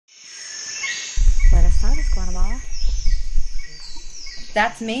Buenos Aires, Guatemala.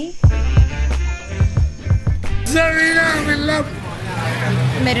 That's me. Zorinah, I'm in love.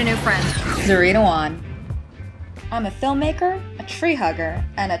 Made a new friend. Zorinah Juan. I'm a filmmaker, a tree hugger,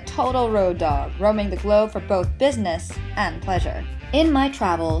 and a total road dog, roaming the globe for both business and pleasure. In my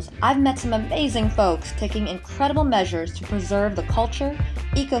travels, I've met some amazing folks taking incredible measures to preserve the culture,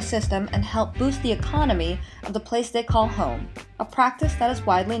 ecosystem, and help boost the economy of the place they call home, a practice that is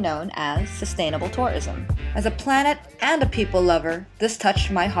widely known as sustainable tourism. As a planet and a people lover, this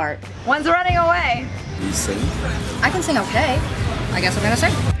touched my heart. One's running away. You sing? I can sing okay. I guess I'm gonna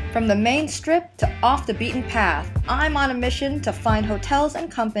sing. From the main strip to off the beaten path, I'm on a mission to find hotels and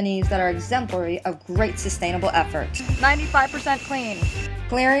companies that are exemplary of great sustainable effort. 95% clean.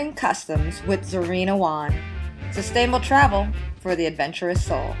 Clearing customs with Zorinah Juan. Sustainable travel for the adventurous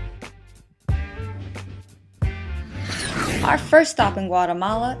soul. Our first stop in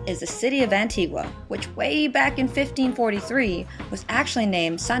Guatemala is the city of Antigua, which way back in 1543 was actually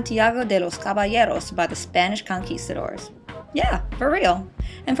named Santiago de los Caballeros by the Spanish conquistadors. Yeah, for real.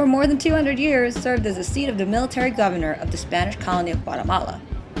 And for more than 200 years served as the seat of the military governor of the Spanish colony of Guatemala.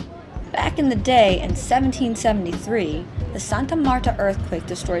 Back in the day, in 1773, the Santa Marta earthquake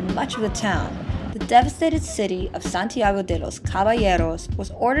destroyed much of the town. The devastated city of Santiago de los Caballeros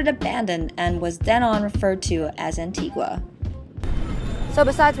was ordered abandoned and was then on referred to as Antigua. So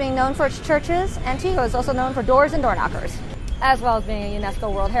besides being known for its churches, Antigua is also known for doors and door knockers, as well as being a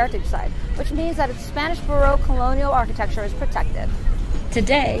UNESCO World Heritage Site, which means that its Spanish Baroque colonial architecture is protected.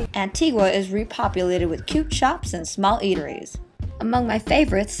 Today, Antigua is repopulated with cute shops and small eateries. Among my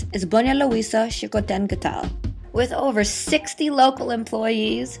favorites is Doña Luisa Xicotencatal. With over 60 local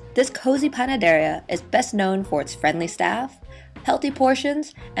employees, this cozy panaderia is best known for its friendly staff, healthy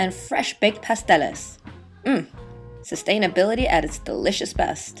portions, and fresh baked pasteles. Sustainability at its delicious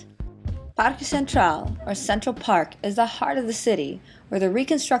best. Parque Central, or Central Park, is the heart of the city, where the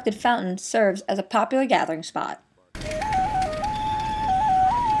reconstructed fountain serves as a popular gathering spot.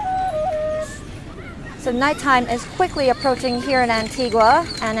 So nighttime is quickly approaching here in Antigua,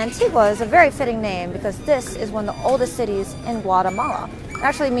 and Antigua is a very fitting name because this is one of the oldest cities in Guatemala. It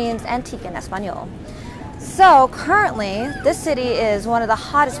actually means antique in Espanol. So currently, this city is one of the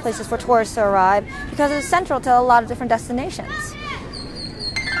hottest places for tourists to arrive because it is central to a lot of different destinations.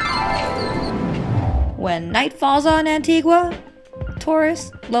 When night falls on Antigua,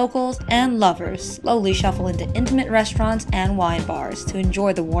 tourists, locals, and lovers slowly shuffle into intimate restaurants and wine bars to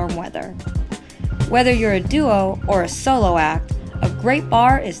enjoy the warm weather. Whether you're a duo or a solo act, a great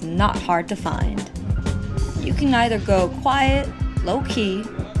bar is not hard to find. You can either go quiet, low-key,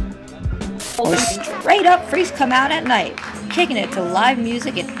 or straight up freaks come out at night, kicking it to live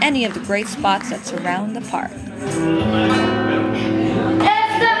music in any of the great spots that surround the park.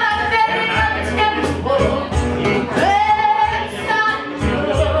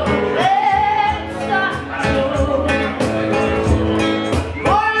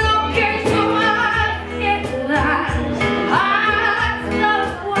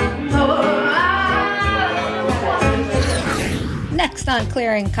 Next on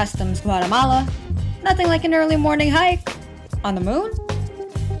Clearing Customs Guatemala, nothing like an early morning hike. On the moon?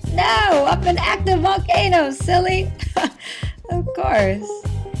 No, up an active volcano, silly. Of course.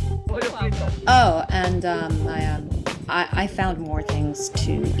 Oh, and I found more things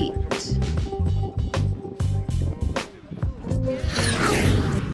to eat.